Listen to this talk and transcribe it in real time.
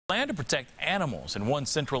plan to protect animals in one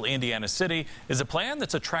central Indiana city is a plan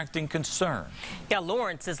that's attracting concern. Yeah,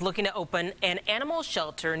 Lawrence is looking to open an animal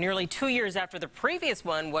shelter nearly 2 years after the previous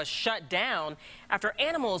one was shut down after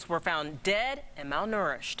animals were found dead and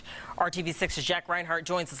malnourished. RTV6's Jack Reinhardt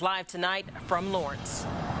joins us live tonight from Lawrence.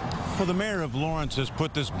 Well, the mayor of Lawrence has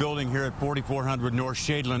put this building here at 4400 North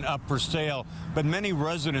Shadeland up for sale, but many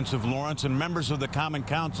residents of Lawrence and members of the Common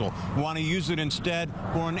Council want to use it instead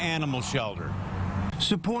for an animal shelter.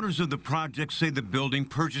 Supporters of the project say the building,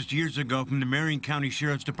 purchased years ago from the Marion County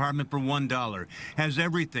Sheriff's Department for $1, has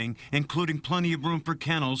everything, including plenty of room for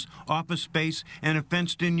kennels, office space, and a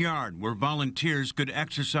fenced-in yard where volunteers could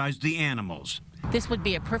exercise the animals. This would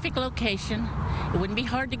be a perfect location. It wouldn't be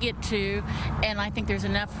hard to get to, and I think there's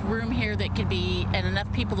enough room here that could be, and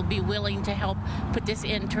enough people to be willing to help put this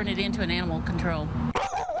in, turn it into an animal control.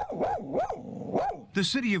 The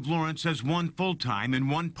city of Lawrence has one full-time and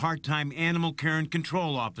one part-time animal care and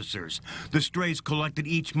control officers. The strays collected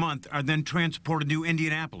each month are then transported to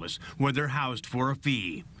Indianapolis, where they're housed for a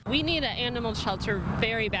fee. We need an animal shelter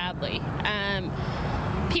very badly.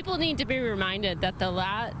 People need to be reminded that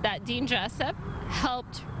that Dean Jessup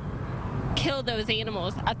helped kill those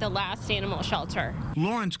animals at the last animal shelter.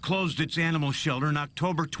 Lawrence closed its animal shelter in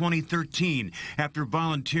October 2013 after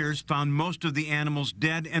volunteers found most of the animals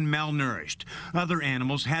dead and malnourished. Other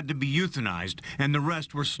animals had to be euthanized, and the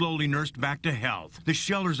rest were slowly nursed back to health. The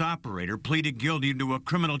shelter's operator pleaded guilty to a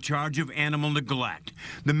criminal charge of animal neglect.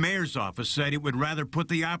 The mayor's office said it would rather put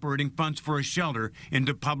the operating funds for a shelter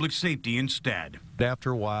into public safety instead.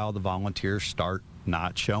 After a while, the volunteers start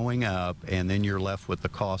not showing up, and then you're left with the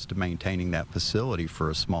cost of maintaining that facility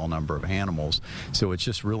for a small number of animals. So it's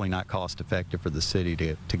just really not cost effective for the city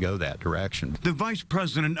to go that direction. The vice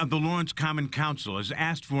president of the Lawrence Common Council has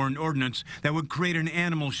asked for an ordinance that would create an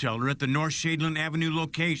animal shelter at the North Shadeland Avenue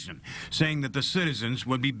location, saying that the citizens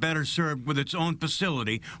would be better served with its own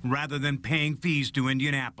facility rather than paying fees to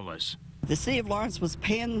Indianapolis. The city of Lawrence was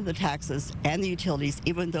paying the taxes and the utilities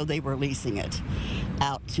even though they were leasing it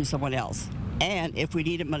out to someone else. And if we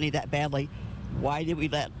needed money that badly, why did we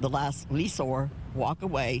let the last leaseor walk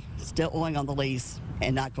away, still owing on the lease,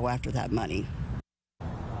 and not go after that money?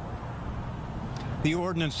 The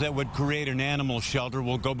ordinance that would create an animal shelter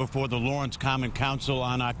will go before the Lawrence Common Council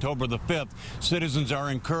on October the 5th. Citizens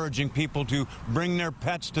are encouraging people to bring their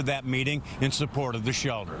pets to that meeting in support of the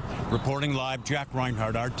shelter. Reporting live, Jack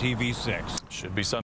Reinhardt, RTV6. Should be something